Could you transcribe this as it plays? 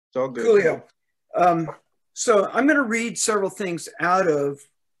It's all good. Coolio. So I'm going to read several things out of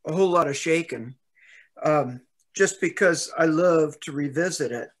A Whole Lot'a Shakin, just because I love to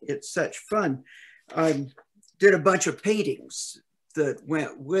revisit it. It's such fun. I did a bunch of paintings that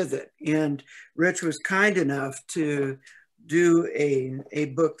went with it, and Rich was kind enough to do a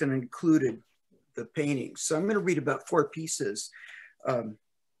book that included the paintings. So I'm going to read about 4 pieces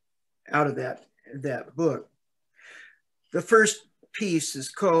out of that book. The first piece is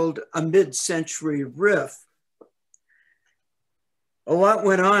called A Mid-Century Riff. A lot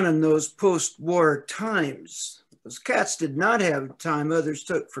went on in those post-war times. Those cats did not have time others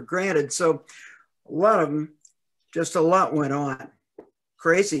took for granted, so a lot of them, just a lot went on.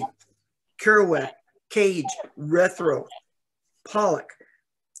 Crazy, Kerouac, Cage, Rethro, Pollock,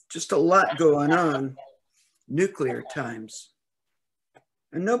 just a lot going on. Nuclear times.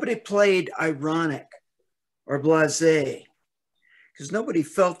 And nobody played ironic or blasé, because nobody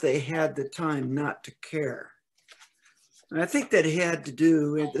felt they had the time not to care. And I think that had to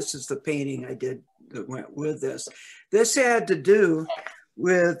do, and this is the painting I did that went with this. This had to do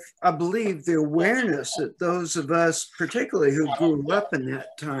with, I believe, the awareness that those of us, particularly who grew up in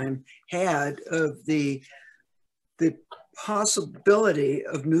that time, had of the possibility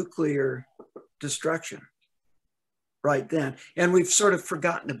of nuclear destruction right then. And we've sort of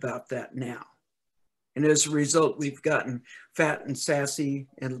forgotten about that now. And as a result, we've gotten fat and sassy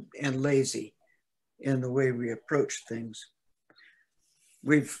and lazy in the way we approach things.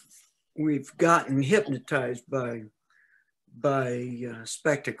 We've gotten hypnotized by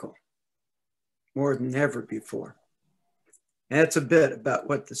spectacle more than ever before. And that's a bit about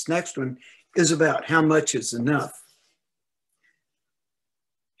what this next one is about. How much is enough?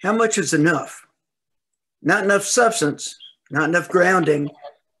 How much is enough? Not enough substance, not enough grounding,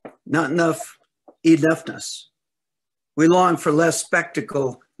 not enough enoughness. We long for less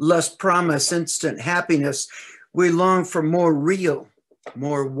spectacle, less promise, instant happiness. We long for more real,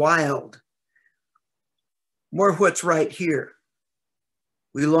 more wild, more what's right here.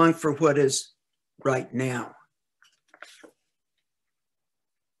 We long for what is right now.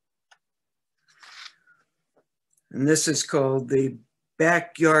 And this is called the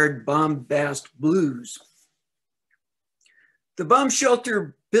Backyard Bombast Blues. The bomb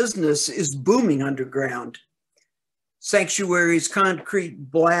shelter business is booming underground. Sanctuaries,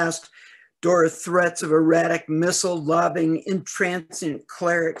 concrete blast, door threats of erratic missile lobbing, intransient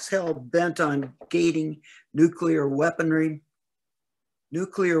clerics hell-bent on gating nuclear weaponry,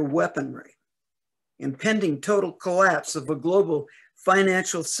 impending total collapse of a global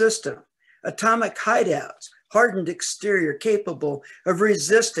financial system, atomic hideouts, hardened exterior capable of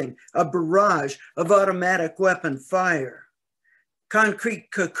resisting a barrage of automatic weapon fire. Concrete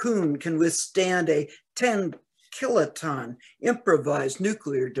cocoon can withstand a 10 kiloton improvised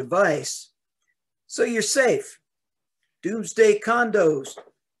nuclear device. So you're safe. Doomsday condos,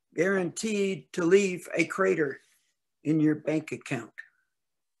 guaranteed to leave a crater in your bank account.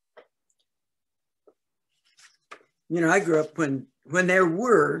 You know, I grew up when there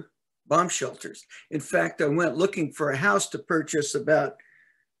were bomb shelters. In fact, I went looking for a house to purchase about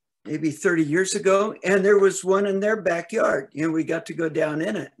maybe 30 years ago, and there was one in their backyard. You know, we got to go down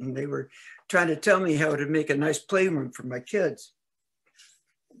in it, and they were trying to tell me how to make a nice playroom for my kids.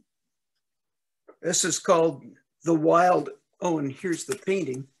 This is called The Wild. Oh, and here's the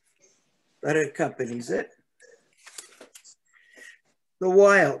painting that accompanies it. The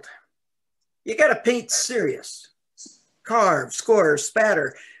Wild. You got to paint serious. Carve, score,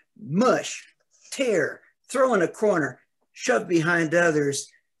 spatter, mush, tear, throw in a corner, shove behind others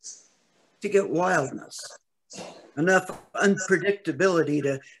to get wildness. Enough unpredictability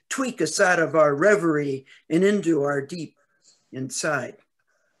to tweak us out of our reverie and into our deep inside.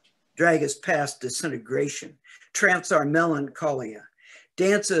 Drag us past disintegration, trance our melancholia,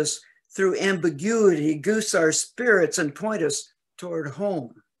 dance us through ambiguity, goose our spirits, and point us toward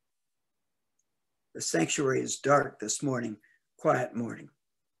home. The sanctuary is dark this morning, quiet morning.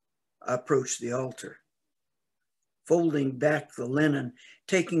 I approach the altar. Folding back the linen,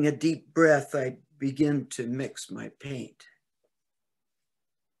 taking a deep breath, I begin to mix my paint.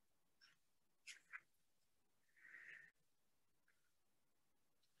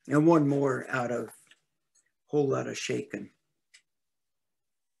 And one more out of Whole Lot'a Shakin.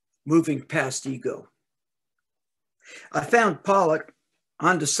 Moving past ego. I found Pollock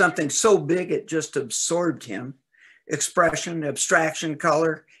onto something so big it just absorbed him. Expression, abstraction,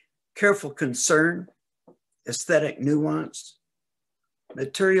 color, careful concern, aesthetic nuance,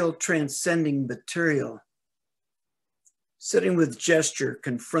 material transcending material, sitting with gesture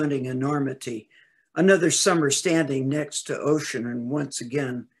confronting enormity, another summer standing next to ocean and once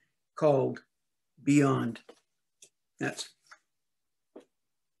again called Beyond. This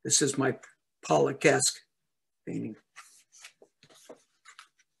is my Pollock-esque painting.